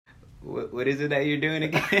What is it that you're doing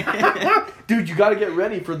again? Dude, you got to get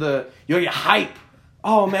ready for you get hype.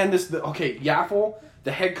 Oh, man, Yaffle,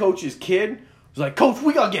 the head coach's kid, was like, Coach,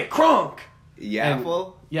 we got to get crunk.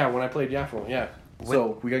 Yaffle? Yeah, when I played Yaffle, yeah.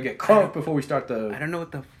 So we got to get crunk before we start I don't know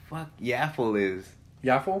what the fuck Yaffle is.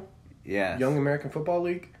 Yaffle? Yeah. Young American Football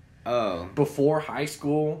League? Oh. Before high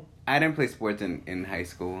school. I didn't play sports in high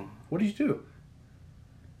school. What did you do?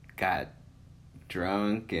 Got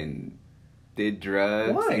drunk and did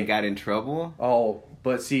drugs. Why? And got in trouble. Oh,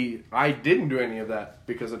 but see, I didn't do any of that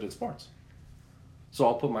because I did sports. So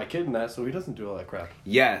I'll put my kid in that so he doesn't do all that crap.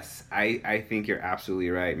 Yes, I think you're absolutely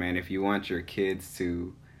right, man. If you want your kids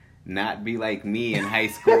to not be like me in high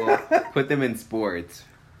school, put them in sports.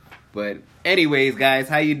 But anyways, guys,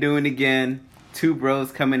 how you doing again? Two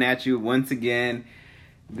bros coming at you once again.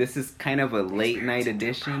 This is kind of a late night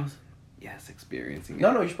edition. Yes, experiencing it.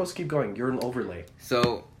 No, you're supposed to keep going. You're an overlay.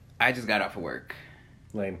 So, I just got off of work.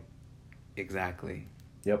 Lame. Exactly.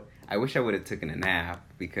 Yep. I wish I would have taken a nap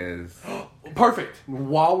because... Perfect.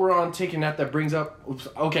 While we're on taking that brings up...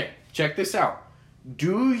 Okay, check this out.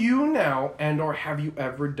 Do you now or have you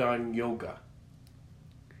ever done yoga?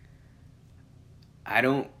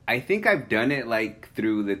 I think I've done it like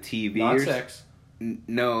through the TV. Not sex.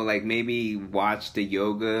 No, like maybe watch the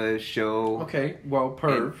yoga show. Okay, well,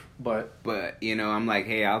 but... But, I'm like,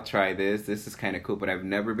 hey, I'll try this. This is kind of cool. But I've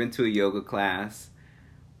never been to a yoga class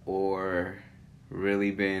or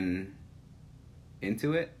really been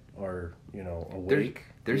into it. Or, awake.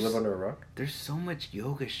 You live under a rock? There's so much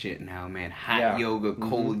yoga shit now, man. Hot yoga,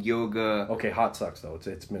 cold yoga. Okay, hot sucks, though.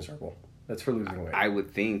 It's miserable. That's for losing weight. I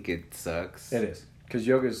would think it sucks. It is. Because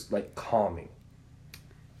yoga's, calming.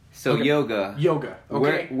 So, okay. Yoga.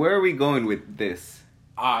 Okay. Where are we going with this?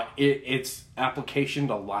 It's application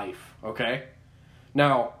to life, okay?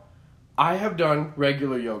 Now, I have done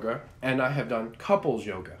regular yoga, and I have done couples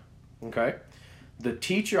yoga, okay? The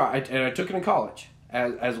teacher, I took it in college.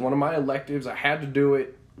 As one of my electives, I had to do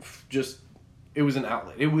it. It was an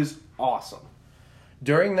outlet. It was awesome.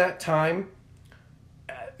 During that time,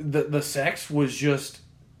 the sex was just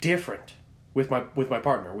different with my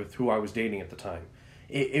partner, with who I was dating at the time.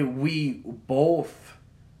 We both,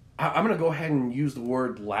 I'm going to go ahead and use the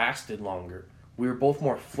word lasted longer. We were both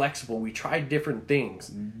more flexible. We tried different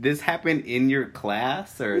things. This happened in your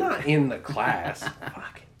class? Or not in the class.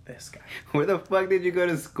 Fucking this guy. Where the fuck did you go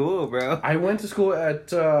to school, bro? I went to school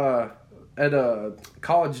at a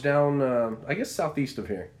college down, I guess southeast of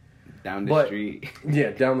here. Down the street? Yeah,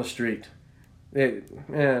 down the street.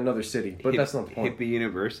 Another city, but that's not the point. Hippie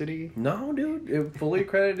University? No, dude. It fully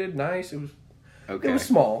accredited, nice. It was... Okay. It was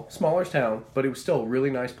smaller town, but it was still a really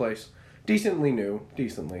nice place. Decently,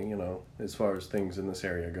 as far as things in this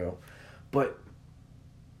area go. But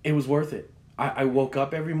it was worth it. I woke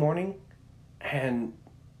up every morning, and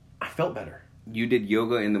I felt better. You did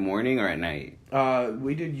yoga in the morning or at night?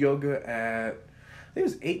 We did yoga at, I think it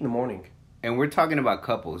was 8 in the morning. And we're talking about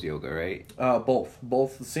couples yoga, right?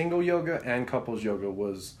 Both single yoga and couples yoga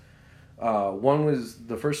was...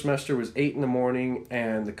 the first semester was 8 in the morning,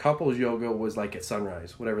 and the couples yoga was like at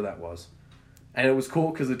sunrise, whatever that was. And it was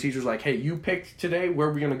cool because the teacher's like, hey, you picked today, where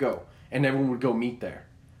are we going to go? And everyone would go meet there.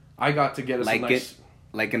 I got to get us a nice...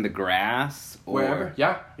 Like in the grass? Or wherever,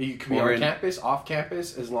 yeah. You could be on campus, off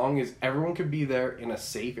campus, as long as everyone could be there in a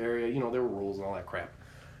safe area. There were rules and all that crap.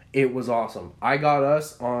 It was awesome. I got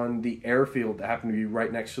us on the airfield that happened to be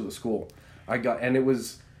right next to the school.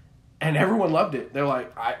 And everyone loved it. They're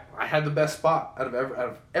like, I had the best spot out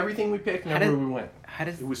of everything we picked and everywhere we went.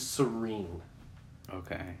 It was serene.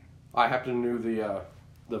 Okay. I happened to know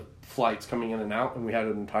the flights coming in and out, and we had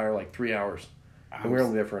an entire 3 hours. And we were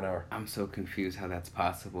only there for an hour. I'm so confused how that's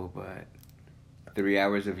possible, but 3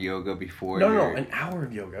 hours of yoga before No, an hour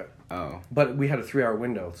of yoga. Oh. But we had a 3 hour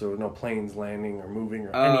window, so there were no planes landing or moving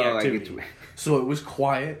or any activity. So it was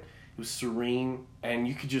quiet, it was serene, and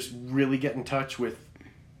you could just really get in touch with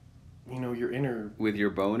your inner... With your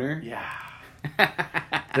boner? Yeah.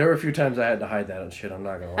 There were a few times I had to hide that and shit, I'm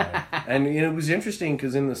not going to lie. And it was interesting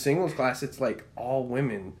because in the singles class, it's all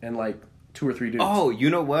women and 2 or 3 dudes. Oh, you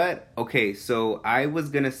know what? Okay, so I was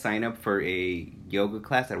going to sign up for a yoga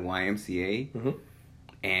class at YMCA. Mm-hmm.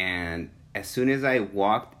 And as soon as I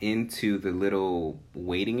walked into the little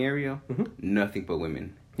waiting area, nothing but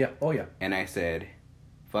women. Yeah, oh yeah. And I said,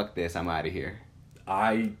 fuck this, I'm out of here.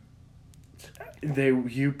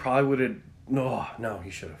 You probably would have... No,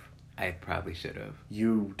 you should have. I probably should have.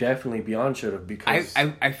 You definitely beyond should have, because...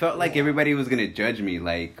 I felt like everybody was going to judge me,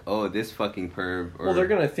 like, oh, this fucking perv. Well, they're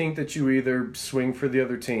going to think that you either swing for the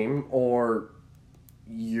other team or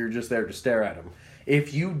you're just there to stare at them.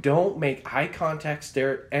 If you don't make eye contact,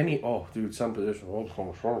 stare at any... Oh, dude, some position.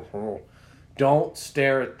 Don't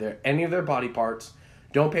stare at any of their body parts.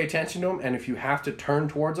 Don't pay attention to them. And if you have to turn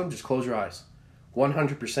towards them, just close your eyes.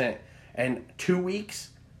 100%. And 2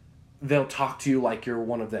 weeks, they'll talk to you like you're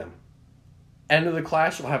one of them. End of the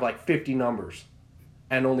class, you'll have like 50 numbers.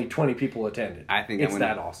 And only 20 people attended. It's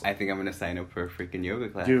that awesome. I think I'm going to sign up for a freaking yoga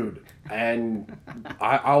class. Dude, and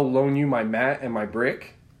I'll loan you my mat and my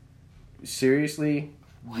brick. Seriously,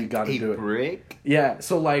 you got to do it. A brick? Yeah,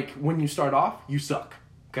 so like when you start off, you suck.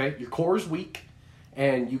 Okay? Your core is weak,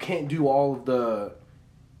 and you can't do all of the...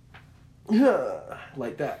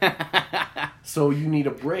 like that. So you need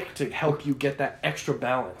a brick to help you get that extra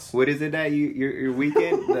balance. What is it that you're weak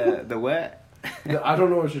in? The what? I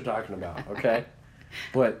don't know what you're talking about, okay?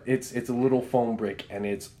 But it's a little foam brick, and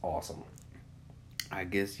it's awesome. I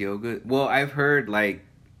guess yoga... Well, I've heard, like,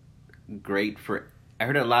 I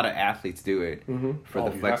heard a lot of athletes do it for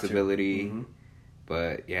the flexibility. Mm-hmm.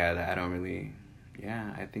 But, yeah, I don't really...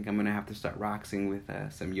 Yeah, I think I'm going to have to start roxing with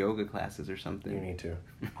some yoga classes or something. You need to.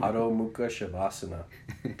 Adho Mukha Shavasana.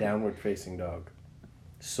 Downward facing dog.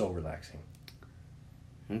 So relaxing.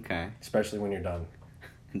 Okay. Especially when you're done.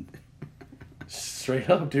 Straight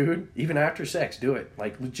up, dude. Even after sex, do it.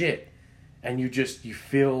 Like, legit. And you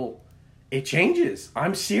feel... It changes.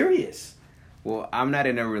 I'm serious. Well, I'm not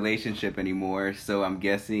in a relationship anymore, so I'm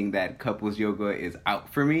guessing that couples yoga is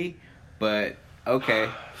out for me. But, okay.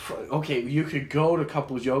 Okay, you could go to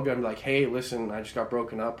couples yoga and be like, hey, listen, I just got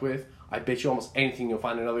broken up with. I bet you almost anything you'll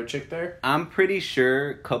find another chick there. I'm pretty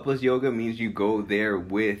sure couples yoga means you go there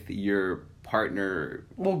with your partner.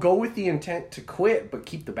 Well, go with the intent to quit, but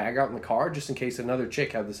keep the bag out in the car just in case another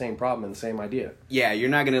chick had the same problem and the same idea. Yeah, you're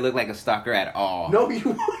not going to look like a stalker at all. No,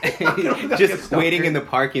 you just waiting in the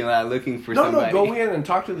parking lot looking for somebody. No, go in and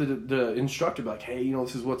talk to the instructor. Be like, hey,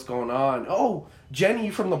 this is what's going on. Oh, Jenny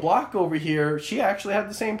from the block over here, she actually had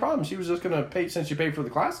the same problem. She was just going to pay, since you paid for the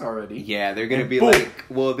class already. Yeah, they're going to be like,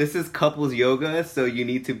 well, this is couples yoga, so you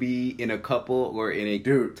need to be in a couple or in a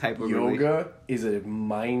type of yoga is a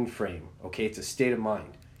mind frame, okay? It's a state of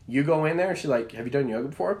mind. You go in there, and she's like, have you done yoga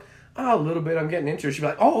before? Oh, a little bit, I'm getting into it. She'll be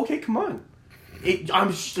like, oh, okay, come on.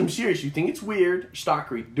 I'm serious. You think it's weird,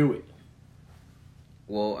 stalkery, do it.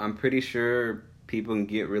 Well, I'm pretty sure people can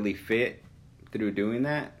get really fit through doing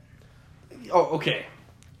that. Oh, okay.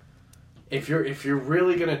 If you're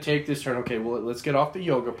really gonna take this turn, okay, well, let's get off the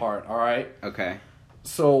yoga part, all right? Okay.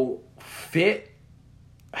 So, fit,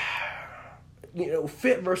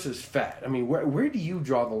 fit versus fat. I mean, where do you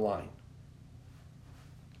draw the line?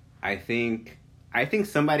 I think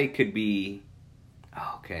somebody could be,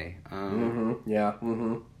 okay. Yeah.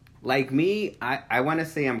 Like me, I want to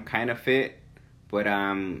say I'm kind of fit, but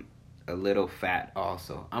I'm a little fat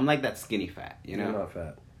also. I'm like that skinny fat, you know? You're not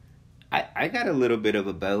fat. I got a little bit of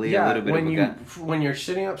a belly, a little bit of a gut. When you're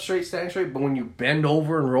sitting up straight, standing straight, but when you bend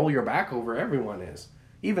over and roll your back over, everyone is.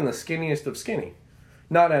 Even the skinniest of skinny.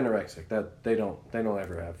 Not anorexic. That they don't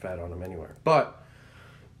ever have fat on them anywhere. But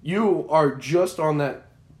you are just on that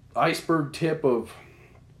iceberg tip of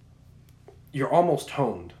you're almost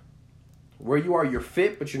toned. Where you are, you're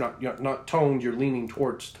fit, but you're not toned, you're leaning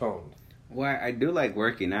towards toned. Well, I do like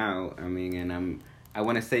working out. I mean, and I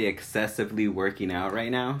want to say excessively working out right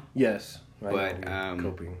now. Yes. But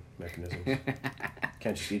coping mechanisms.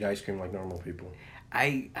 Can't just eat ice cream like normal people.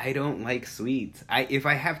 I don't like sweets. If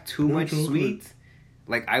I have too much sweets,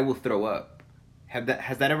 like I will throw up. Has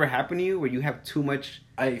that ever happened to you where you have too much?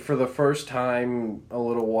 For the first time a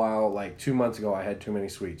little while, like 2 months ago, I had too many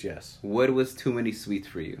sweets, yes. What was too many sweets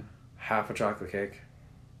for you? Half a chocolate cake.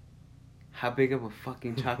 How big of a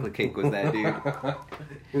fucking chocolate cake was that, dude?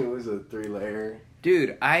 It was a 3-layer.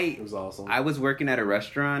 Dude, it was awesome. I was working at a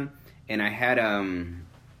restaurant and I had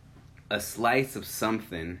a slice of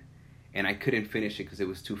something and I couldn't finish it because it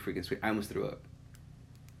was too freaking sweet. I almost threw up.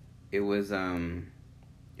 It was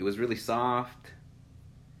really soft.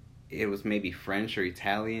 It was maybe French or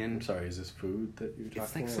Italian. I'm sorry, is this food that you're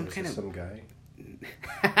talking about? It's like some guy.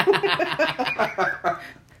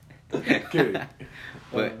 Good.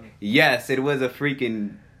 But yes, it was a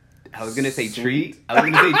freaking. I was gonna say treat. I was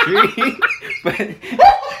gonna say treat,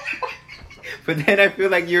 but then I feel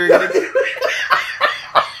like you're gonna.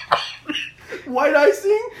 White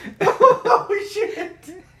icing? Oh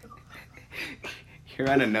shit! You're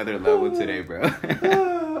on another level today, bro.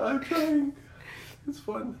 I'm trying. It's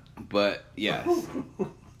fun. But yes.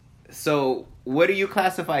 So, what do you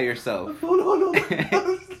classify yourself? No.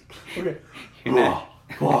 Okay. You're not.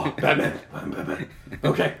 Batman.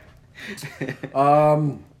 Okay.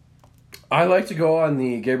 I like to go on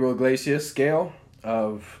the Gabriel Iglesias scale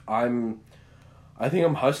of I think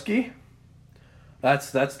I'm husky.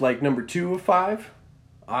 That's like number 2 of 5.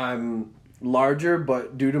 I'm larger,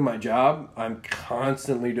 but due to my job, I'm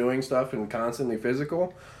constantly doing stuff and constantly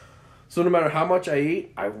physical. So no matter how much I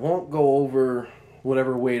eat, I won't go over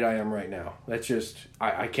whatever weight I am right now. That's just,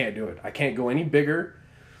 I can't do it. I can't go any bigger.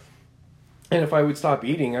 And if I would stop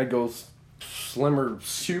eating, I'd go slimmer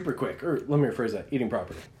super quick. Or let me rephrase that, eating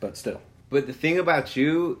properly, but still. But the thing about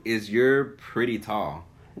you is you're pretty tall.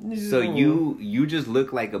 So you just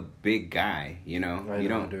look like a big guy, you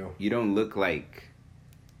know? You don't look like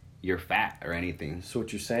you're fat or anything. So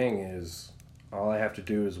what you're saying is all I have to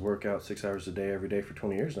do is work out 6 hours a day every day for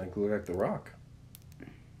 20 years and I can look like The Rock.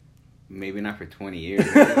 Maybe not for 20 years.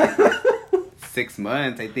 Maybe like for 6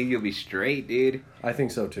 months. I think you'll be straight, dude. I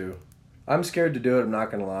think so too. I'm scared to do it, I'm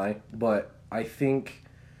not going to lie. But I think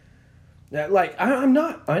that, like, I'm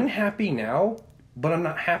not unhappy now, but I'm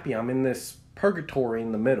not happy. I'm in this purgatory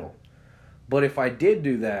in the middle. But if I did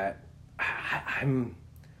do that, I'm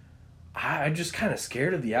just kind of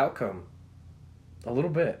scared of the outcome. A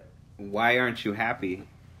little bit. Why aren't you happy?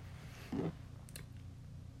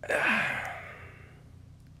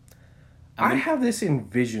 I have this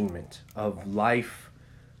envisionment of life,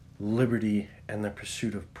 liberty, and the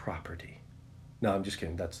pursuit of property. No, I'm just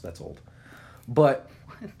kidding. That's old. But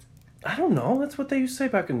what? I don't know. That's what they used to say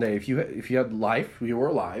back in the day. If you had life, you were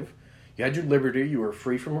alive. You had your liberty. You were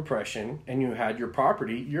free from oppression, and you had your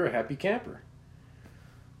property. You're a happy camper.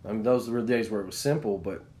 I mean, those were the days where it was simple.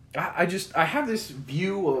 But I have this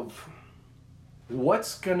view of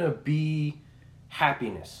what's gonna be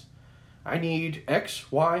happiness. I need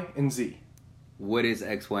X, Y, and Z. What is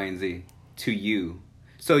X, Y, and Z to you?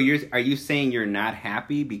 So are you saying you're not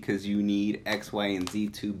happy because you need X, Y, and Z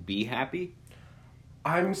to be happy?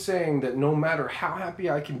 I'm saying that no matter how happy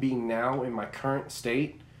I can be now in my current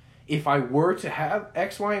state, if I were to have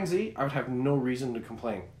X, Y, and Z, I would have no reason to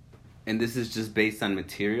complain. And this is just based on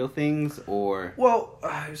material things, or? Well,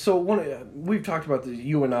 so we've talked about this,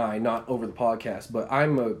 you and I, not over the podcast, but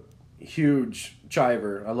I'm a huge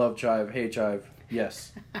chiver. I love chive. Hey, chive.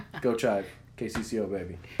 Yes. Go chive. KCCO,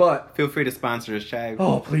 baby. But feel free to sponsor us, Chive.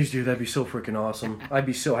 Oh, please do. That'd be so freaking awesome. I'd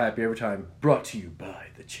be so happy every time. Brought to you by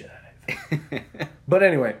the Chive. But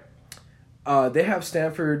anyway, they have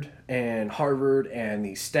Stanford and Harvard and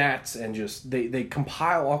these stats and just they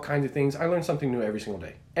compile all kinds of things. I learn something new every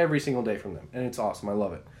single day from them, and it's awesome. I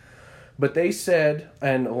love it. But they said,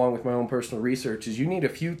 and along with my own personal research, is you need a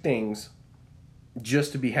few things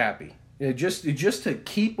just to be happy. Just to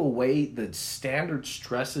keep away the standard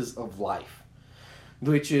stresses of life,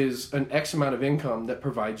 which is an X amount of income that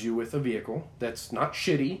provides you with a vehicle that's not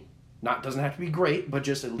shitty, doesn't have to be great, but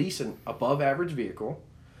just at least an above average vehicle.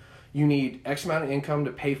 You need X amount of income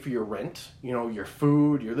to pay for your rent, your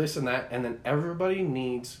food, your this and that, and then everybody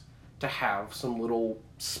needs to have some little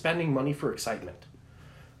spending money for excitement,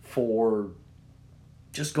 for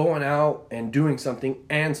just going out and doing something,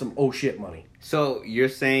 and some oh shit money. So you're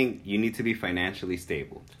saying you need to be financially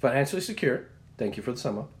stable. Financially secure. Thank you for the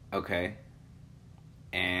sum up. Okay.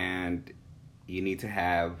 And you need to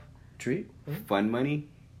have treat fun money.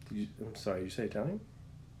 I'm sorry, did you say Italian?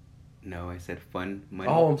 No, I said fun money.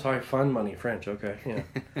 Oh, I'm sorry, fun money, French. Okay, yeah.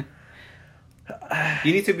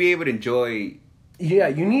 You need to be able to enjoy. Yeah,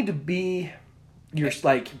 you need to be. You're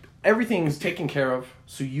like everything's taken care of,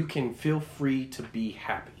 so you can feel free to be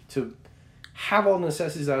happy, to have all the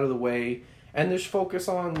necessities out of the way, and just focus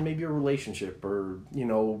on maybe a relationship or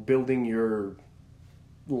building your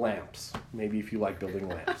lamps. Maybe if you like building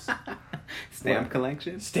lamps. Stamp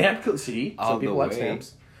collection? See? All some people like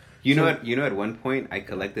stamps. You know at one point I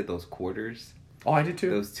collected those quarters. Oh, I did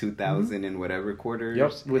too. Those 2000 and whatever quarters.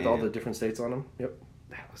 Yep, with all the different states on them. Yep.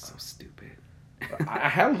 That was so stupid. I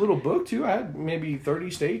had a little book too. I had maybe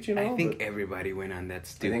 30 states, I think everybody went on that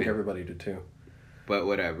stupid. I think everybody did too. But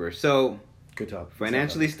whatever. So, good job.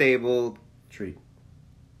 Financially stable. Treat.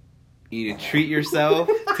 You need to treat yourself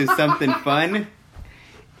to something fun.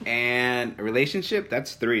 And a relationship,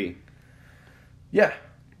 that's 3. Yeah.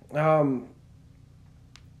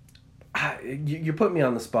 You put me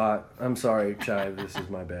on the spot. I'm sorry, Chive. This is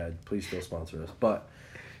my bad. Please still sponsor us. But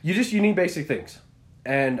you need basic things.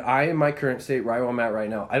 And I, in my current state, right where I'm at right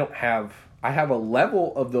now, I have a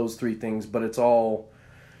level of those 3 things, but it's all,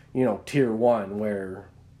 tier 1, where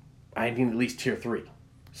I need at least tier 3.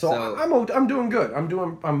 So I'm doing good.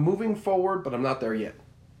 I'm moving forward, but I'm not there yet.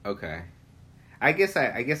 Okay. I guess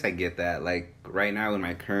I get that. Like right now in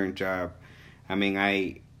my current job, I mean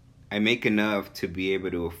I make enough to be able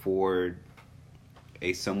to afford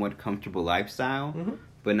a somewhat comfortable lifestyle,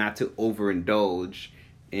 but not to overindulge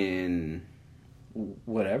in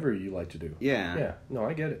whatever you like to do. Yeah. Yeah. No,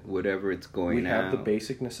 I get it. Whatever it's going We have the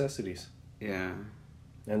basic necessities. Yeah.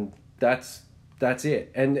 And that's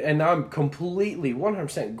it. And I'm completely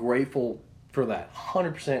 100% grateful for that.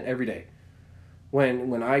 100% every day.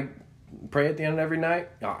 When I pray at the end of every night,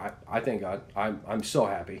 I thank God. I'm so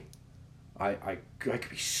happy. I could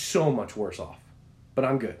be so much worse off, but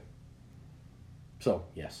I'm good. So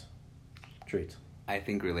yes, treats. I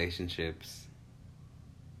think relationships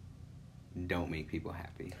don't make people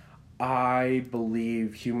happy. I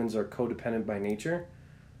believe humans are codependent by nature,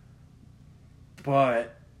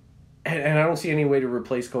 but and I don't see any way to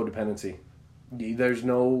replace codependency. There's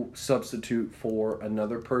no substitute for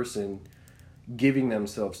another person giving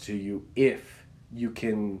themselves to you if you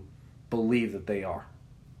can believe that they are.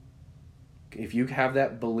 If you have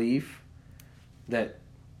that belief that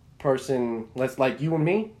person, let's like you and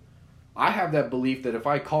me, I have that belief that if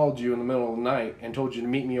I called you in the middle of the night and told you to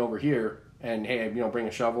meet me over here and hey, bring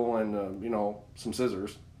a shovel and some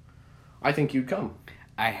scissors, I think you'd come.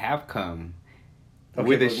 I have come Okay,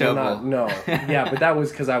 with a shovel. No, yeah, but that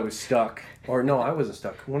was because I was stuck. Or no, I wasn't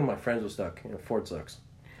stuck. One of my friends was stuck. Ford sucks.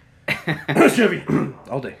 Chevy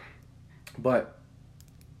all day. But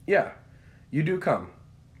yeah, you do come.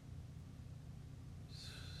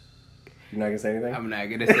 You're not gonna say anything? I'm not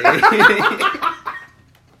gonna say anything.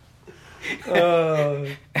 Oh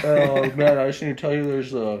man, I just need to tell you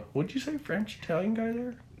there's a what'd you say, French Italian guy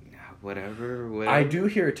there? Whatever. I do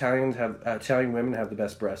hear Italian women have the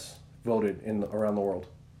best breasts voted around the world.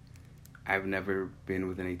 I've never been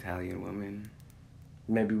with an Italian woman.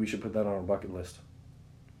 Maybe we should put that on our bucket list.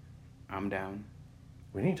 I'm down.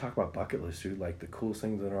 We need to talk about bucket lists, dude. Like the coolest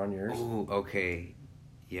things that are on yours. Oh, okay.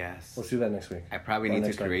 Yes. Let's do that next week. I probably need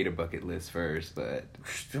to create a bucket list first, but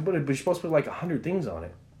you're supposed to put like 100 things on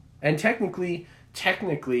it. And technically,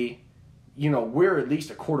 we're at least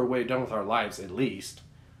a quarter way done with our lives, at least.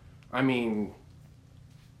 I mean,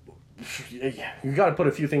 you got to put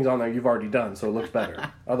a few things on there you've already done, so it looks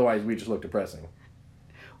better. Otherwise, we just look depressing.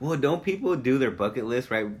 Well, don't people do their bucket list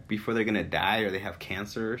right before they're gonna die or they have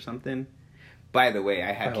cancer or something? By the way,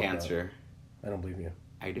 I had cancer. I don't believe you.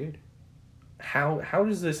 I did. How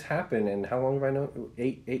does this happen? And how long have I known?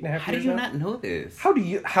 8.5 years. How do you not know this?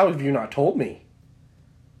 How have you not told me?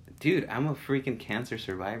 Dude, I'm a freaking cancer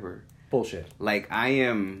survivor. Bullshit. Like, I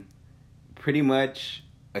am pretty much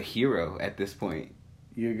a hero at this point.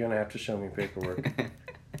 You're gonna have to show me paperwork.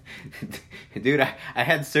 Dude, I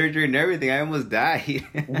had surgery and everything. I almost died.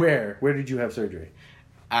 Where did you have surgery?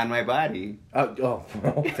 On my body.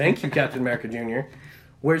 Thank you, Captain America Jr.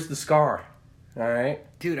 Where's the scar? All right.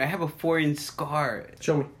 Dude, I have a 4-inch scar.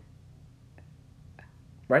 Show me.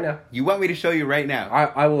 Right now. You want me to show you right now?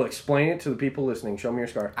 I will explain it to the people listening. Show me your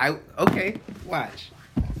scar. Okay, watch.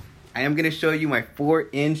 I am going to show you my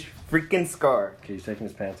 4-inch freaking scar. Okay, he's taking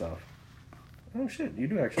his pants off. Oh, shit. You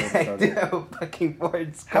do actually have a scar. I do have a fucking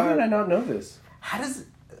 4-inch scar. How did I not know this?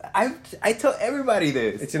 I tell everybody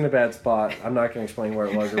this. It's in a bad spot. I'm not going to explain where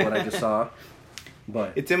it was or what I just saw.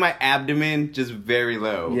 But it's in my abdomen, just very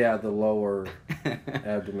low. Yeah, the lower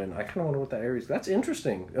abdomen. I kind of wonder what that area is. That's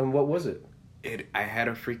interesting. And what was it? I had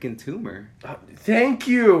a freaking tumor. Thank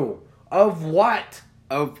you. Of what?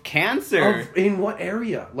 Of cancer. In what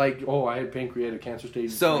area? Like, I had pancreatic cancer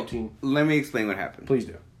stage 19. Let me explain what happened. Please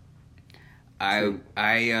do. I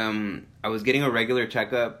was getting a regular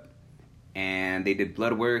checkup, and they did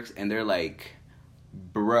blood works, and they're like,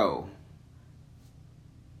 bro,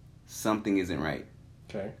 something isn't right.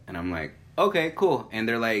 Okay. And I'm like, okay, cool. And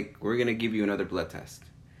they're like, we're going to give you another blood test.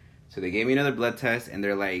 So they gave me another blood test, and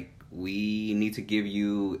they're like, we need to give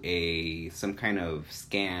you some kind of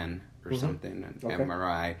scan or something, an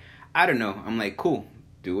MRI. I don't know. I'm like, cool.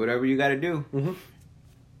 Do whatever you got to do.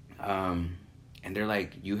 Mm-hmm. And they're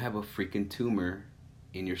like, you have a freaking tumor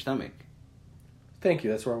in your stomach. Thank you.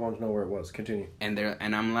 That's where I wanted to know where it was. Continue. And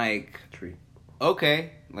I'm like,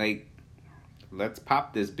 okay, like, let's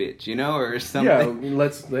pop this bitch, or something. Yeah,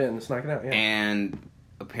 let's knock it out. Yeah. And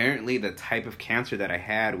apparently the type of cancer that I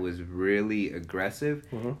had was really aggressive,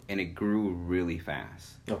 and it grew really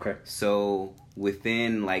fast. Okay. So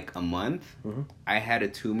within like a month, I had a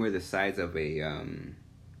tumor the size of bigger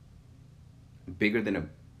than a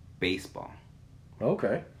baseball.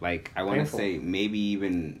 Okay. Like, I want to say maybe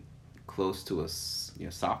even close to a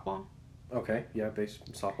softball. Okay. Yeah,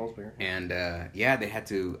 softball's bigger. And they had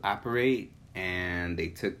to operate, and they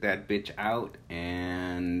took that bitch out,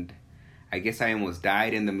 and I guess I almost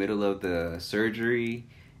died in the middle of the surgery,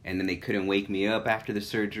 and then they couldn't wake me up after the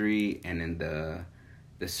surgery, and then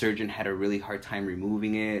the surgeon had a really hard time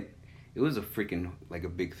removing it. It was a freaking, like, a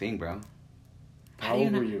big thing, bro. How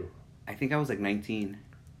old were you? I think I was like 19.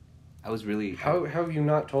 I was really... How have you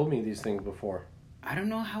not told me these things before? I don't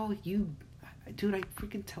know how Dude, I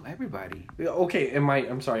freaking tell everybody. Okay,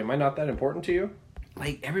 I'm sorry, am I not that important to you?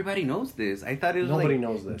 Like, everybody knows this. I thought it was Nobody like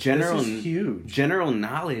knows this. General, This is huge. General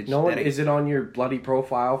knowledge. No one, is it on your bloody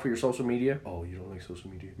profile for your social media? Oh, you don't like social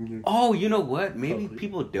media? Oh, you know what? Maybe Totally.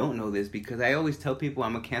 people don't know this because I always tell people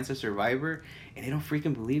I'm a cancer survivor and they don't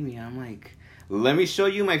freaking believe me. I'm like, let me show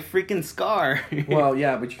you my freaking scar. Well,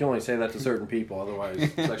 yeah, but you can only say that to certain people, otherwise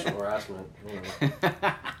sexual harassment.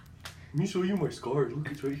 Let me show you my scar. Look,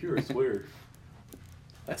 it's right here, I swear.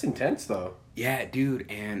 That's intense, though. Yeah, dude,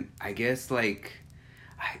 and I guess like,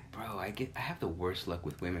 I have the worst luck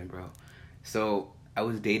with women, bro. So I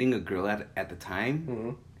was dating a girl at the time, Mm-hmm.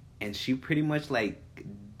 and she pretty much like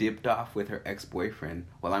dipped off with her ex-boyfriend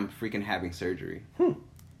while I'm freaking having surgery.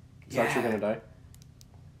 Is that you're gonna die?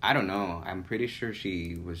 I don't know. I'm pretty sure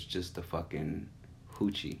she was just a fucking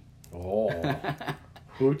hoochie. Oh,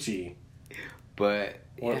 hoochie. But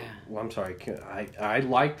What, yeah. well, I'm sorry. I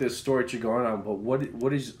like this story that you're going on, but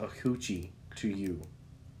what is a hoochie to you?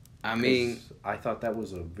 I mean, 'Cause I thought that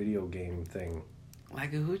was a video game thing.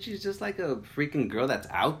 like a hoochie is just like a freaking girl that's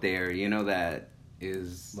out there, you know, that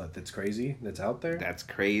is That's crazy. That's out there. that's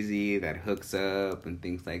crazy, that hooks up and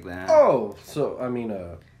things like that. Oh, so I mean,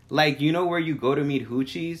 Like, you know where you go to meet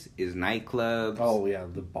hoochies is nightclubs, oh yeah,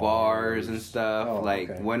 the bars and stuff. Oh, like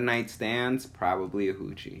okay. one night stands, probably a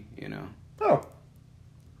hoochie, you know. Oh,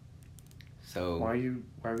 So why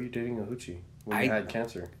were you dating a hoochie when you had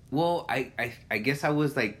cancer? well, I guess I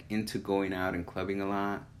was like into going out and clubbing a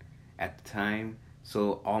lot at the time.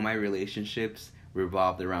 So all my relationships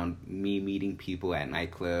revolved around me meeting people at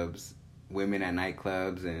nightclubs, women at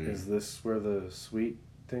nightclubs, and Is this where the sweet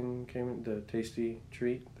thing came in, the tasty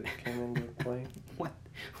treat that came into play?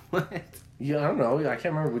 what? Yeah, I don't know. I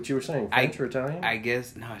can't remember what you were saying. French or Italian? I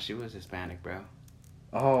guess no, she was Hispanic, bro.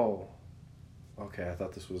 Oh. Okay, I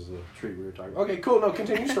thought this was a treat we were talking about. Okay, cool. No,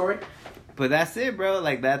 continue story. But that's it, bro.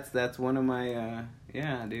 Like that's one of my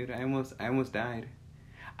yeah, dude. I almost died.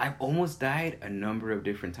 I've almost died a number of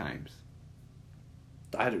different times.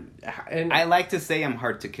 I like to say I'm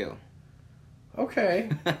hard to kill. Okay.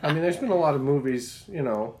 I mean, there's been a lot of movies, you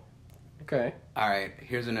know. Okay. All right,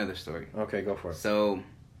 here's another story. Okay, go for it. So,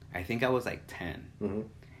 I think I was like 10, Mm-hmm.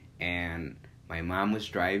 and my mom was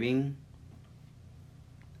driving.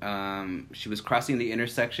 She was crossing the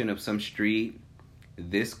intersection of some street.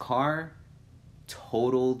 This car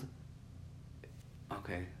totaled.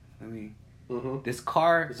 Okay, let me. Mm-hmm. This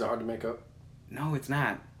car. Is it hard to make up? No, it's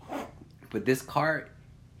not. But this car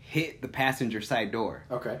hit the passenger side door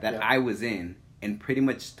Okay. that I was in and pretty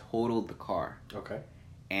much totaled the car. Okay.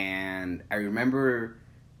 And I remember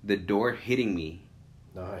the door hitting me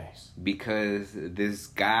Nice. because this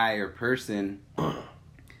guy or person,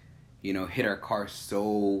 you know, hit our car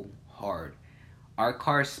so hard. Our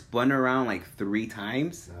car spun around like 3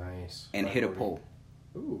 times Nice. and hit a pole.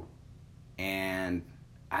 Ooh. And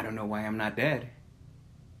I don't know why I'm not dead.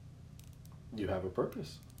 You have a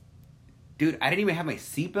purpose. Dude, I didn't even have my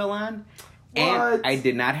seatbelt on. What? And I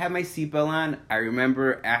did not have my seatbelt on. I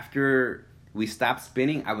remember after we stopped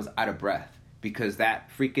spinning, I was out of breath because that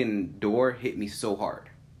freaking door hit me so hard.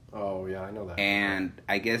 Oh, yeah, I know that. And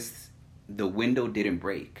I guess the window didn't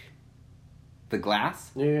break. The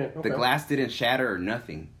glass? Yeah, okay. The glass didn't shatter or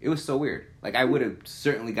nothing. It was so weird. Like, I would have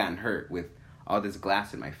certainly gotten hurt with all this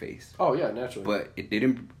glass in my face. Oh, yeah, naturally. But it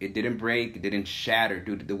didn't break, it didn't shatter,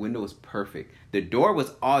 dude. The window was perfect. The door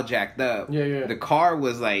was all jacked up. Yeah. The car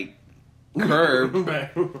was like curved.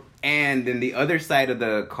 And then the other side of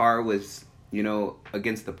the car was, you know,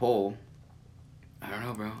 against the pole. I don't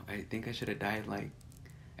know, bro. I think I should have died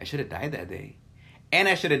that day. And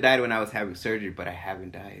I should have died when I was having surgery, but I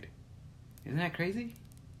haven't died. Isn't that crazy?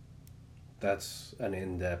 That's an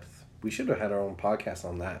in-depth. We should have had our own podcast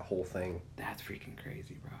on that whole thing. That's freaking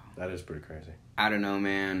crazy, bro. That is pretty crazy. I don't know,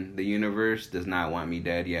 man. The universe does not want me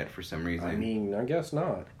dead yet for some reason. I mean, I guess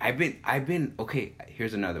not. I've been okay,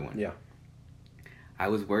 here's another one. Yeah. I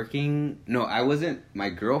wasn't. My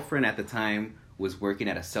girlfriend at the time was working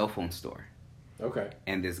at a cell phone store. Okay.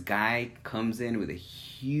 And this guy comes in with a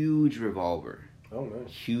huge revolver. Oh,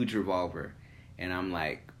 nice. Huge revolver. And I'm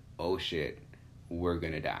like, oh shit, we're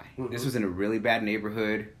gonna die. Mm-hmm. This was in a really bad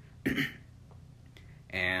neighborhood.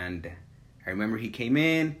 And I remember he came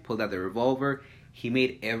in, pulled out the revolver. He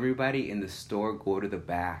made everybody in the store go to the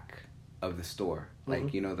back of the store. Mm-hmm.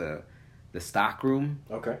 Like, you know, the stock room.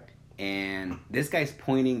 Okay. And this guy's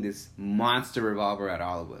pointing this monster revolver at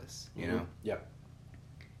all of us, you know? Yeah.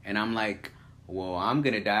 And I'm like, well, I'm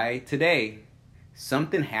gonna die today.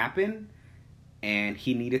 Something happened, and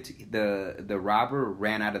he needed to. The robber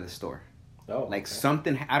ran out of the store. Oh. Like okay.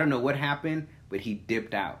 something, I don't know what happened, but he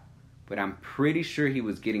dipped out. But I'm pretty sure he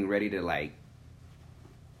was getting ready to like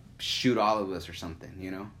shoot all of us or something,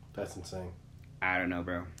 you know? That's insane. I don't know,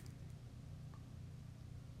 bro.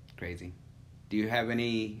 Crazy. Do you have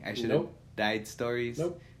any I should have Nope. died stories?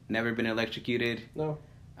 Nope. Never been electrocuted? No.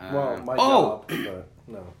 Well, my oh! job, but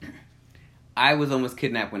no. I was almost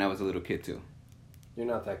kidnapped when I was a little kid, too. You're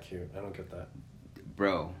not that cute. I don't get that.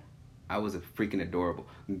 Bro, I was a freaking adorable.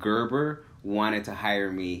 Gerber wanted to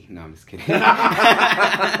hire me. No, I'm just kidding. No.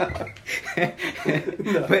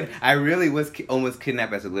 But I really was almost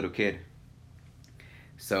kidnapped as a little kid.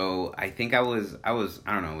 So I think I was I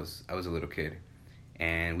don't know, I was a little kid.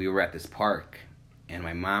 And we were at this park. And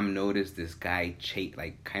my mom noticed this guy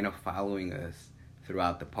kind of following us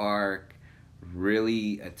throughout the park.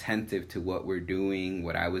 Really attentive to what we're doing,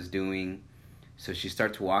 what I was doing. So she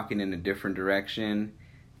starts walking in a different direction,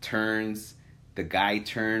 turns, the guy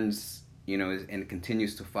turns, you know, and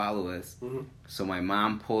continues to follow us. Mm-hmm. So my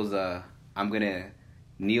mom pulls I'm going to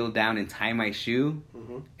kneel down and tie my shoe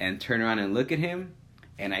Mm-hmm. and turn around and look at him.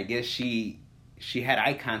 And I guess she had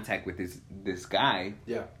eye contact with this guy.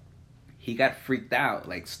 Yeah. He got freaked out,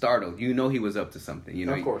 like startled. You know he was up to something, you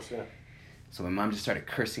know. Of course, yeah. So my mom just started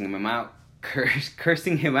cursing him out.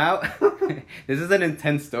 Cursing him out. This is an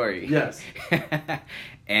intense story. Yes.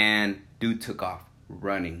 And dude took off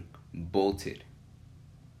running, bolted.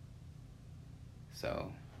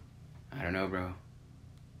 So, I don't know, bro.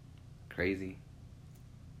 Crazy.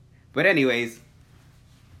 But anyways,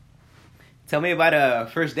 tell me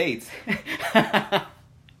about first dates.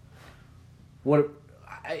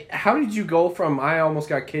 How did you go from I almost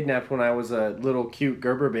got kidnapped when I was a little cute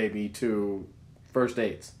Gerber baby to first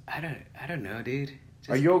dates? I don't know, dude.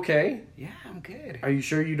 Are you okay? Yeah, I'm good. Are you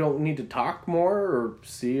sure you don't need to talk more or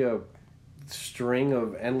see a string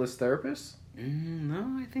of endless therapists?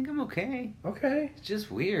 No, I think I'm okay. Okay. It's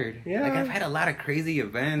just weird. Yeah. Like, I've had a lot of crazy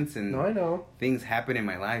events and No, I know. things happen in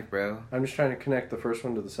my life, bro. I'm just trying to connect the first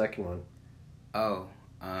one to the second one. Oh.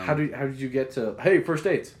 How did you get to, hey, first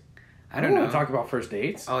dates? I don't know. want to talk about first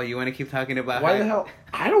dates. Oh, you want to keep talking about Why the hell?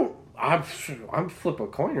 I'm flip a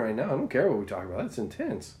coin right now. I don't care what we talk about. That's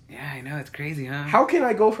intense. Yeah, I know. It's crazy, huh? How can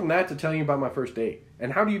I go from that to telling you about my first date?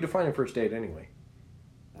 And how do you define a first date anyway?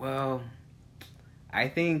 Well, I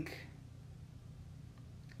think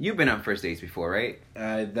you've been on first dates before, right?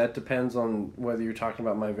 That depends on whether you're talking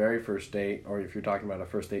about my very first date or if you're talking about a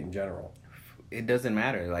first date in general. It doesn't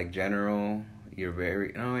matter. Like, general,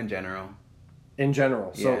 in general. In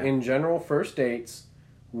general. So, Yeah. in general, first dates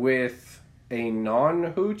with a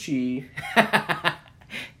non-hoochie.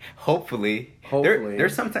 Hopefully. Hopefully.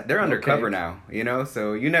 They're undercover Okay. now, you know,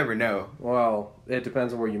 so you never know. Well, it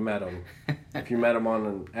depends on where you met them. If you met them on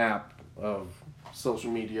an app of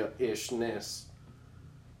social media-ishness,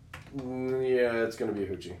 yeah, it's going to be a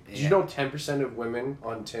hoochie. Did you Yeah. know 10% of women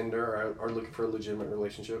on Tinder are looking for a legitimate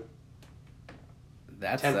relationship?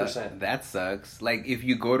 That's 10%. That sucks. Like, if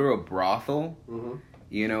you go to a brothel, Mm-hmm.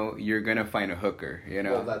 you know, you're gonna find a hooker, you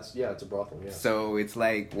know. Well, it's a brothel, yeah. So it's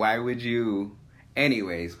like, why would you?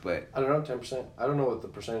 Anyways, but I don't know, 10%. I don't know what the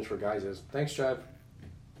percentage for guys is. Thanks, Chad.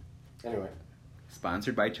 Anyway.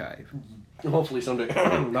 sponsored by Chive. Hopefully someday.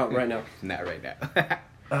 Not right now. Not right now.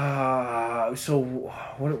 So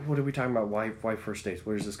what are we talking about? Why first dates?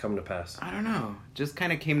 Where does this come to pass? I don't know. Just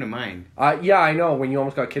kind of came to mind. Yeah, I know. When you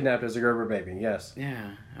almost got kidnapped as a Gerber baby. Yes.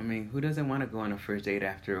 Yeah, I mean, who doesn't want to go on a first date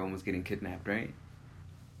after almost getting kidnapped, right?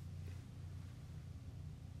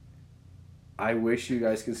 I wish you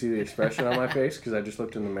guys could see the expression on my face because I just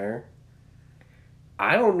looked in the mirror.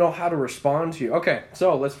 I don't know how to respond to you. Okay,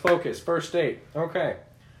 so let's focus. First date. Okay.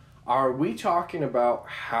 Are we talking about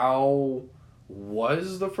how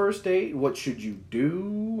was the first date? What should you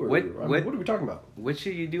do? Or, What what are we talking about? What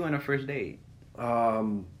should you do on a first date?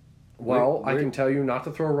 Well, Where- I can tell you not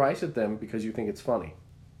to throw rice at them because you think it's funny.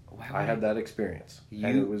 Why I had that experience. And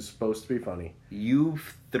You- it was supposed to be funny.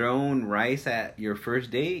 You've thrown rice at your first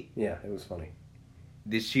date? Yeah, it was funny.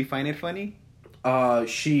 Did she find it funny?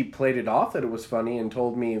 She played it off that it was funny and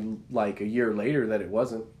told me like a year later that it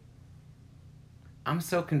wasn't. I'm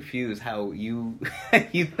so confused how you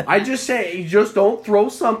I just say, you just don't throw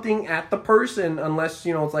something at the person unless,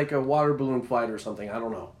 it's like a water balloon fight or something. I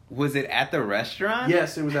don't know. Was it at the restaurant?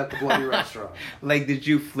 Yes, it was at the bloody restaurant. Like, did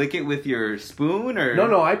you flick it with your spoon or?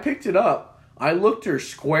 No, I picked it up. I looked her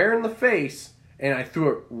square in the face and I threw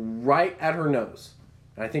it right at her nose.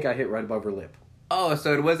 And I think I hit right above her lip. Oh,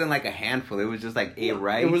 so it wasn't like a handful. It was just like a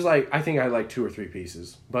rice. It was like, I think I had like 2 or 3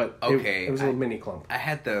 pieces. But Okay, it was a little mini clump. I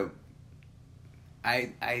had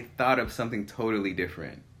I thought of something totally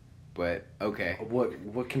different, but okay.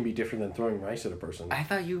 What can be different than throwing rice at a person? I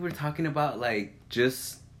thought you were talking about like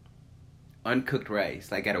just uncooked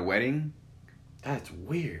rice, like at a wedding. That's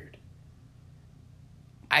weird.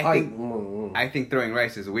 I think throwing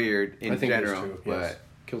rice is weird in general, too, but yes.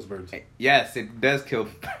 Kills birds. Yes, it does kill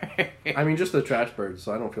birds. I mean, just the trash birds,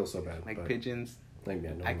 so I don't feel so bad. Like pigeons. Like,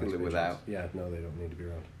 yeah, no I can live without. Yeah, no, they don't need to be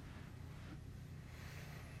around.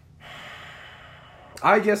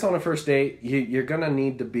 I guess on a first date, you're gonna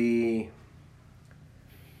need to be.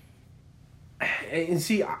 And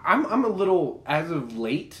see, I'm a little, as of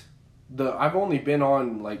late, I've only been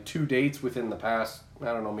on like 2 dates within the past, I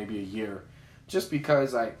don't know, maybe a year, just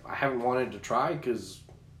because I haven't wanted to try, because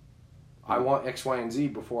I want X, Y, and Z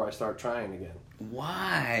before I start trying again.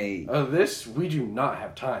 Why? We do not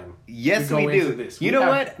have time. Yes, to go we do. Into this. You know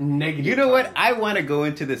what? Negative. You know time. what? I want to go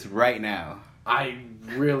into this right now. I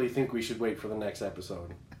really think we should wait for the next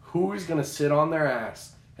episode. Who is gonna sit on their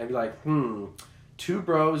ass and be like, 2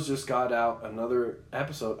 bros just got out another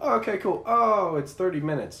episode. Oh, okay, cool. Oh, it's 30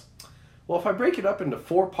 minutes. Well, if I break it up into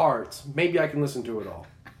 4 parts, maybe I can listen to it all.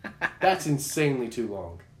 That's insanely too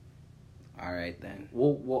long. All right, then.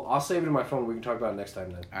 Well, I'll save it in my phone. We can talk about it next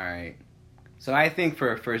time, then. All right. So I think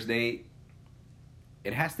for a first date,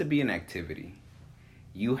 it has to be an activity.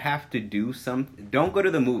 You have to do something. Don't go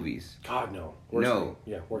to the movies. God, no.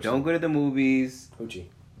 Don't go to the movies. Hoochie.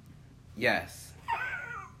 Yes.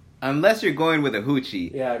 Unless you're going with a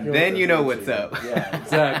hoochie. Yeah. Then you know what's up. Yeah,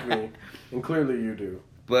 exactly. And clearly you do.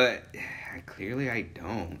 But clearly I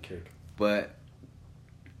don't. Kick. But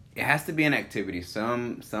it has to be an activity.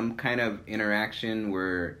 Some kind of interaction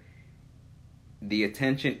where the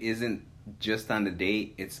attention isn't just on the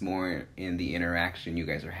date, it's more in the interaction you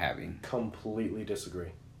guys are having. Completely disagree.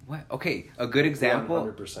 What? Okay, a good example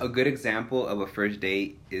 100%. A good example of a first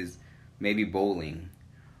date is maybe bowling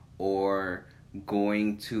or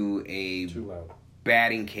going to a Too loud.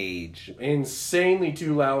 batting cage. Insanely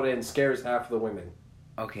too loud and scares half the women.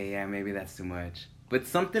 Okay, yeah, maybe that's too much. But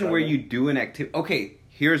something where you do an activity. Okay,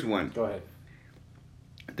 here's one. Go ahead.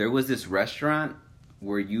 There was this restaurant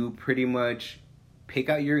where you pretty much pick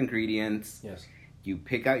out your ingredients. Yes. You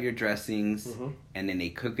pick out your dressings, and then they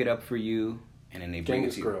cook it up for you, and then they bring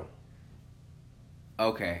it to you. Grill.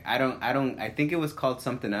 Okay, I think it was called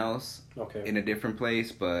something else. Okay. In a different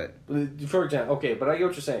place, but For example, okay, but I get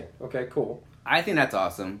what you're saying. Okay, cool. I think that's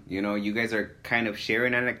awesome. You know, you guys are kind of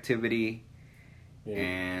sharing an activity,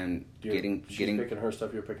 and she's getting picking her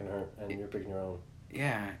stuff, you're picking her, and you're picking your own.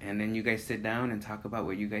 Yeah, and then you guys sit down and talk about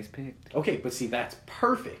what you guys picked. Okay, but see, that's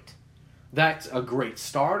perfect. That's a great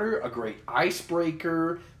starter, a great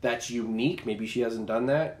icebreaker. That's unique. Maybe she hasn't done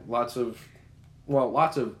that. Lots of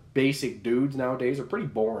basic dudes nowadays are pretty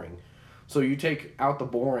boring. So you take out the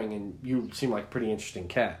boring and you seem like a pretty interesting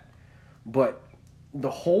cat. But the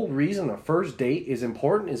whole reason a first date is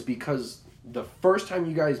important is because the first time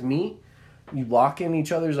you guys meet, you lock in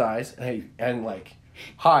each other's eyes and like,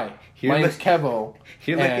 hi, my name's Kevo.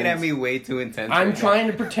 You're looking at me way too intense. I'm trying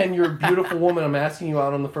to pretend you're a beautiful woman. I'm asking you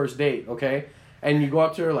out on the first date, okay? And you go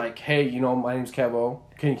up to her like, hey, my name's Kevo.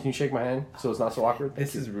 Can you shake my hand so it's not so awkward?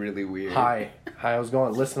 This is really weird. Hi, how's it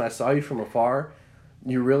going? Listen, I saw you from afar.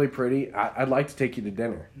 You're really pretty. I'd like to take you to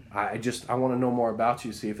dinner. I want to know more about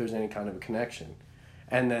you, see if there's any kind of a connection.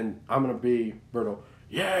 And then I'm going to be, Berto,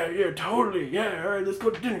 yeah, totally. Yeah, all right, let's go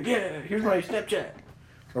to dinner. Yeah, here's my Snapchat.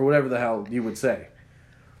 Or whatever the hell you would say.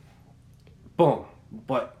 Boom.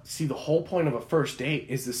 But see, the whole point of a first date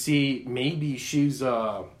is to see maybe she's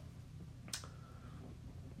a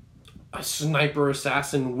sniper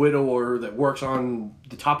assassin widower that works on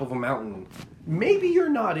the top of a mountain. Maybe you're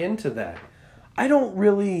not into that. I don't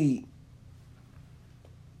really...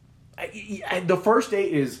 the first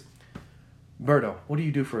date is, Berto, what do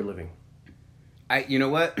you do for a living? You know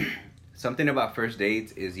what? Something about first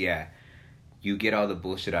dates is, you get all the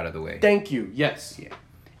bullshit out of the way. Thank you, yes. Yeah.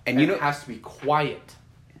 And it has to be quiet.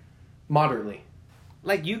 Moderately.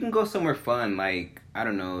 Like, you can go somewhere fun, like, I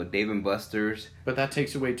don't know, Dave & Buster's. But that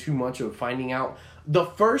takes away too much of finding out. The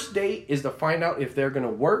first date is to find out if they're going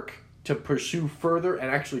to work, to pursue further and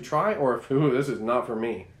actually try, or if, this is not for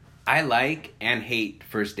me. I like and hate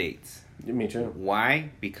first dates. Me too. Why?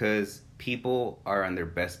 Because people are on their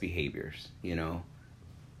best behaviors, you know?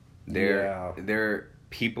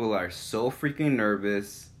 People are so freaking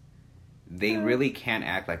nervous. They really can't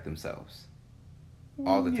act like themselves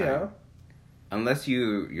all the time. Yeah. Unless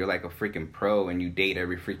you're like a freaking pro and you date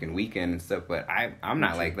every freaking weekend and stuff, but I'm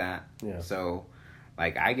not like that. Yeah. So,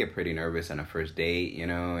 like, I get pretty nervous on a first date, you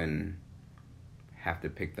know, and have to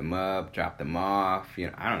pick them up, drop them off, you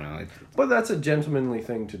know, I don't know. But that's a gentlemanly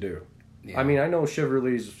thing to do. Yeah. I mean, I know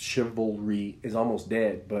chivalry is almost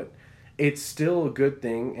dead, but it's still a good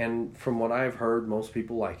thing, and from what I've heard, most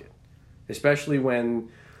people like it. Especially when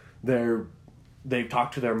they're they've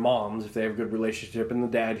talked to their moms if they have a good relationship, and the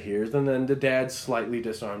dad hears, and then the dad's slightly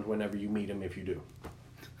disarmed whenever you meet him if you do.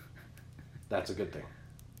 That's a good thing.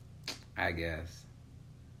 I guess.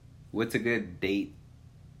 What's a good date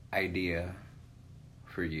idea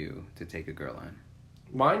for you to take a girl on?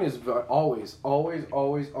 Mine is always,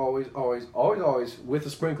 with a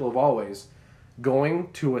sprinkle of always,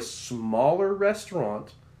 going to a smaller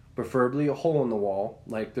restaurant, preferably a hole in the wall.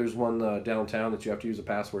 Like there's one downtown that you have to use a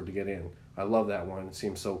password to get in. I love that one. It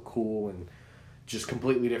seems so cool and just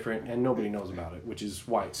completely different, and nobody knows about it, which is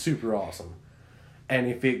why it's super awesome. And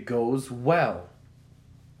if it goes well,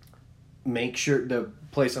 make sure the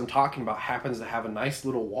place I'm talking about happens to have a nice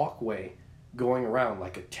little walkway going around,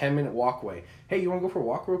 like a 10-minute walkway. Hey, you want to go for a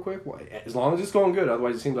walk real quick? Well, as long as it's going good,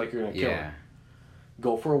 otherwise it seems like you're going to kill it.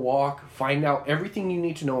 Go for a walk, find out everything you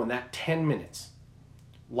need to know in that 10 minutes.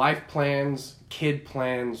 Life plans, kid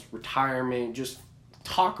plans, retirement, just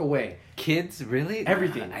talk away. Kids, really?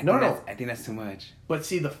 Everything. I think that's too much. But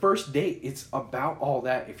see, the first date, it's about all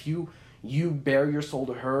that. If you bare your soul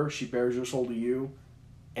to her, she bares your soul to you,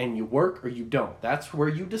 and you work or you don't. That's where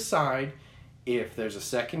you decide if there's a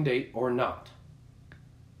second date or not.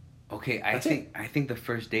 Okay, I think the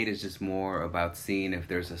first date is just more about seeing if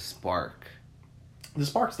there's a spark. The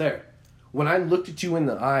spark's there. When I looked at you in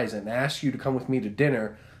the eyes and asked you to come with me to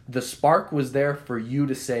dinner, the spark was there for you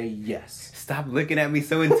to say yes. Stop looking at me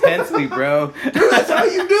so intensely, bro. Dude, that's how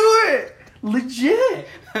you do it. Legit.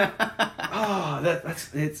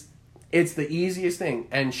 It's the easiest thing.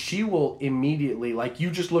 And she will immediately, like you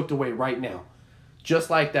just looked away right now. Just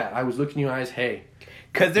like that. I was looking in your eyes, hey.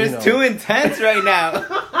 Because there's too intense right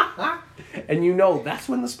now. And that's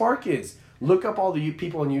when the spark is. Look up all the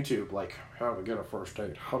people on YouTube, like how to get a first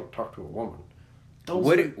date, how to talk to a woman.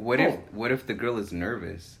 What if the girl is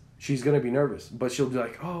nervous? She's gonna be nervous, but she'll be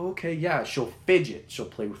like, oh, okay, yeah. She'll fidget. She'll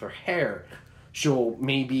play with her hair. She'll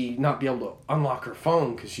maybe not be able to unlock her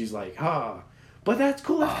phone because she's like, But that's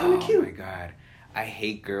cool. That's kind of cute. Oh my god, I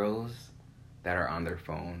hate girls that are on their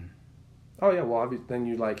phone. Oh yeah, well then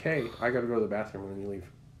you're like, hey, I gotta go to the bathroom, and then you leave.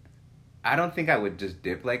 I don't think I would just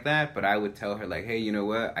dip like that, but I would tell her like, hey, you know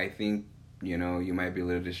what? I think you might be a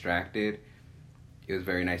little distracted. It was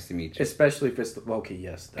very nice to meet you. Especially if it's okay,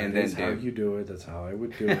 yes. That is how you do it. That's how I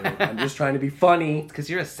would do it. I'm just trying to be funny. Because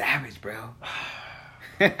you're a savage, bro.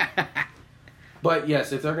 But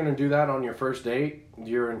yes, if they're going to do that on your first date,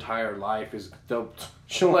 your entire life is...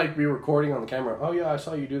 She'll be recording on the camera. Oh yeah, I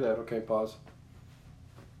saw you do that. Okay, pause.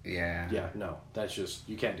 Yeah. Yeah, no. That's just...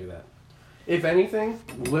 You can't do that. If anything,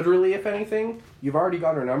 literally if anything, you've already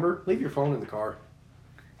got her number. Leave your phone in the car.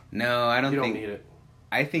 No, I don't think... You don't need it.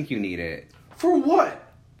 I think you need it. For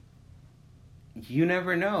what? You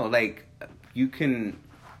never know. Like, you can...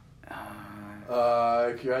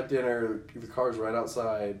 if you're at dinner, the car's right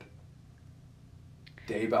outside.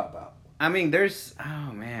 Day bow. I mean, there's...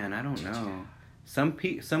 Oh, man, I don't know.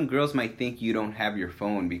 Some girls might think you don't have your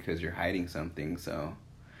phone because you're hiding something, so...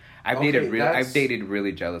 I've dated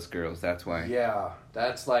really jealous girls, that's why. Yeah,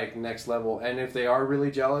 that's like next level. And if they are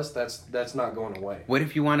really jealous, that's not going away. What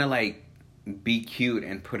if you want to be cute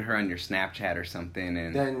and put her on your Snapchat or something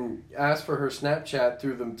and then ask for her Snapchat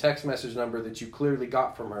through the text message number that you clearly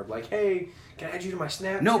got from her. Like, hey, can I add you to my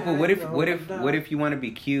Snapchat? No, but what if you want to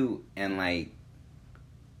be cute and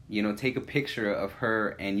take a picture of her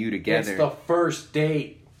and you together? It's the first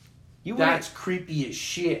date. That's creepy as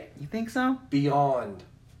shit. You think so? Beyond.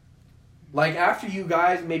 Like, after you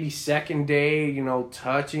guys, maybe second day,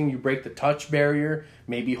 touching, you break the touch barrier,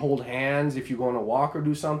 maybe hold hands if you go on a walk or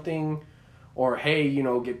do something. Or, hey,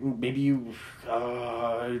 maybe you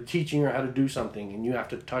teaching her how to do something and you have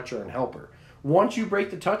to touch her and help her. Once you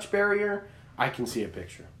break the touch barrier, I can see a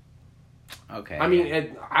picture. Okay. I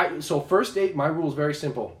mean, so first date, my rule is very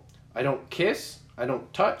simple. I don't kiss, I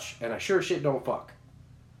don't touch, and I sure shit don't fuck.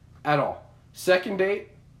 At all. Second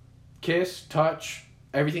date, kiss, touch...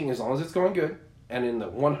 Everything, as long as it's going good, and in the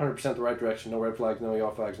 100% the right direction, no red flags, no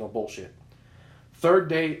yellow flags, no bullshit. Third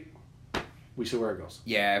date, we see where it goes.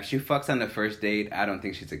 Yeah, if she fucks on the first date, I don't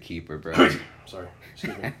think she's a keeper, bro. Sorry,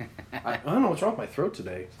 excuse me. I don't know what's wrong with my throat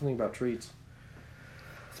today. Something about treats.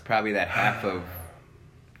 It's probably that half of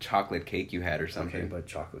chocolate cake you had or something. Okay, but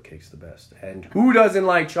chocolate cake's the best. And who doesn't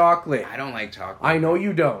like chocolate? I don't like chocolate. I know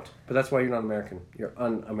you don't, but that's why you're not American. You're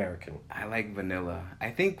un-American. I like vanilla. I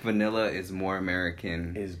think vanilla is more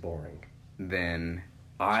American. Is boring. Than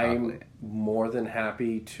chocolate. I'm more than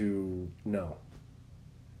happy to know.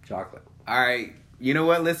 Chocolate. All right. You know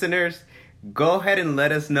what, listeners? Go ahead and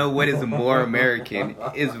let us know what is more American.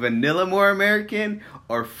 Is vanilla more American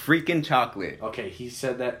or freaking chocolate? Okay, he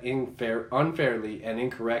said that unfairly and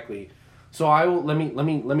incorrectly. So I will let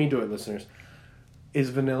me do it, listeners. Is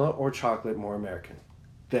vanilla or chocolate more American?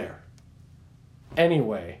 There.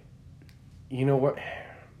 Anyway, you know what?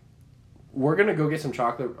 We're going to go get some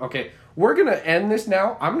chocolate. Okay, we're going to end this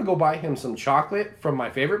now. I'm going to go buy him some chocolate from my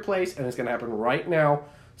favorite place, and it's going to happen right now.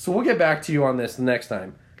 So we'll get back to you on this next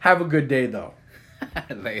time. Have a good day, though.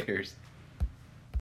 Laters.